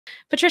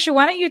Patricia,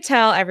 why don't you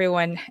tell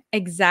everyone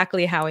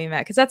exactly how we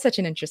met? Because that's such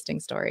an interesting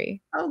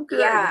story. Oh, good.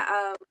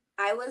 Yeah,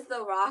 I was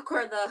the rock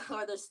or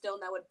the stone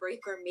that would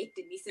break or make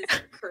Denise's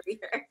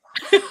career.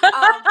 That's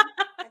how.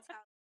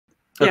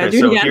 Okay,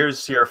 so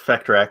here's your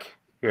effect rack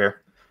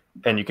here,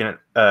 and you can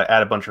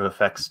add a bunch of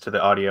effects to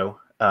the audio.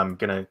 I'm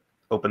gonna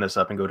open this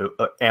up and go to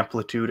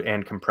amplitude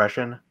and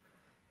compression,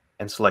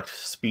 and select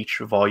speech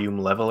volume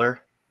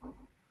leveler.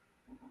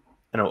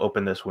 And I'll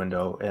open this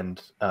window, and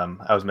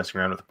I was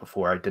messing around with it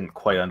before. I didn't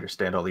quite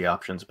understand all the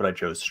options, but I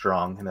chose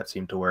strong, and that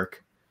seemed to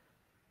work.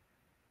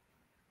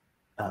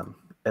 And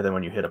then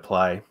when you hit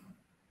apply,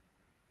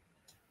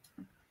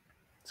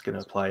 it's going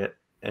to apply it,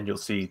 and you'll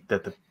see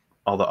that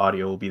all the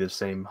audio will be the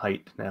same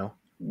height now.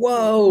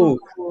 Whoa!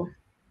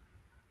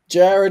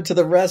 Jared to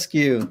the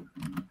rescue.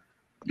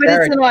 But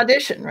Jared, it's an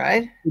audition,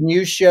 right? Can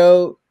you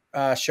show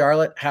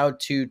Charlotte how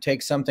to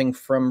take something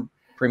from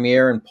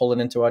Premiere and pull it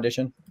into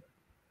Audition?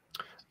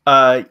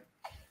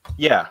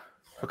 Yeah.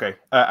 Okay.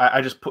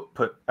 I just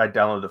I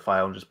downloaded the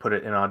file and just put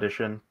it in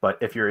Audition. But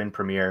if you're in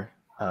Premiere,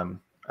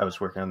 I was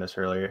working on this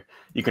earlier,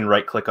 you can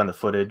right click on the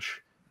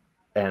footage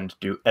and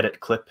do edit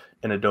clip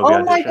in Adobe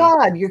Audition. Oh my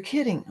God, you're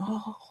kidding.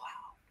 Oh,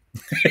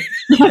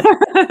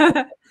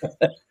 wow.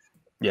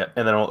 Yeah.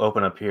 And then it'll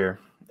open up here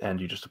and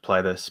you just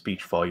apply the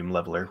speech volume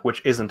leveler,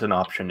 which isn't an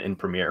option in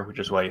Premiere, which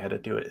is why you had to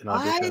do it in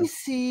Audition. I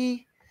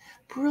see.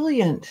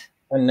 Brilliant.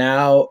 And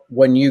now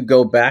when you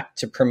go back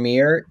to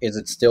Premiere, is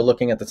it still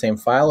looking at the same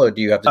file, or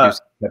do you have to do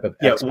some type of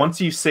export?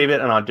 Once you save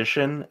it in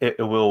Audition, it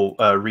will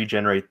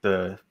regenerate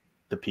the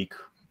peak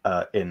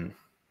in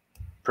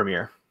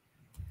Premiere.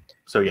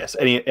 So yes,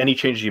 any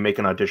changes you make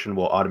in Audition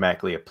will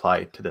automatically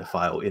apply to the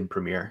file in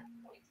Premiere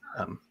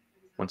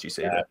once you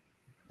save it.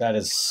 That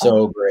is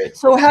so great.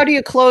 So how do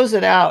you close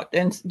it out?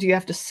 And do you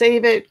have to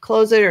save it,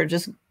 close it, or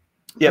just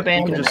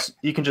abandon it?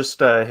 You can just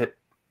hit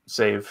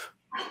save.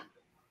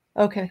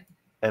 Okay.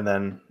 And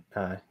then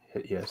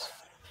hit yes,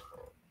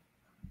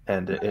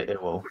 and it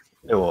will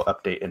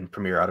update in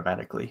Premiere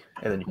automatically,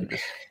 and then you can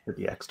just hit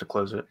the X to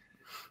close it.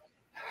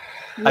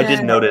 Yeah. I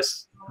did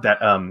notice that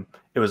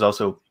it was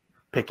also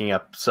picking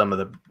up some of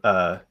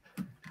the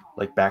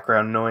like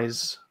background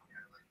noise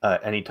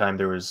anytime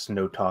there was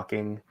no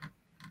talking.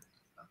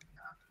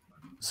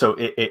 So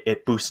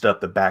it boosted up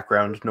the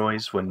background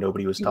noise when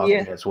nobody was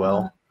talking as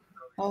well.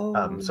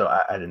 So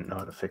I didn't know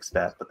how to fix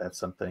that, but that's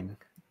something.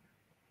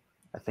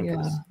 I think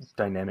it's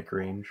dynamic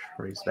range.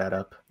 Raise that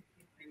up.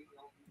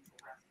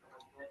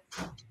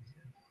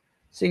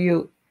 So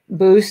you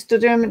boost the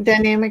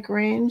dynamic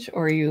range,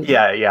 or you?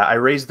 Yeah. I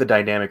raised the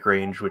dynamic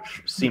range,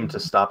 which seemed to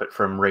stop it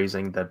from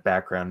raising the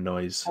background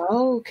noise.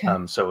 Oh, okay.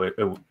 So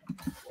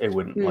it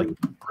wouldn't like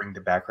bring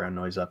the background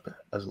noise up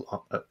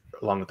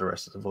along with the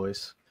rest of the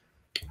voice.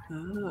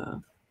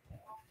 Oh.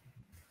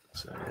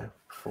 So yeah,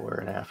 before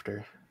and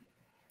after.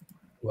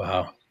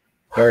 Wow,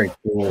 very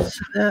cool.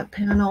 So that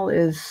panel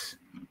is.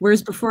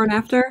 Where's before and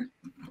after?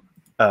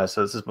 So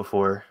this is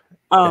before.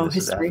 Oh, this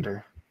history. Is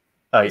after.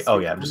 Oh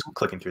yeah, I'm just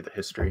clicking through the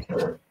history.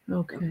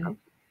 Okay.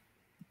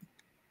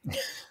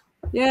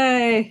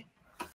 Yay!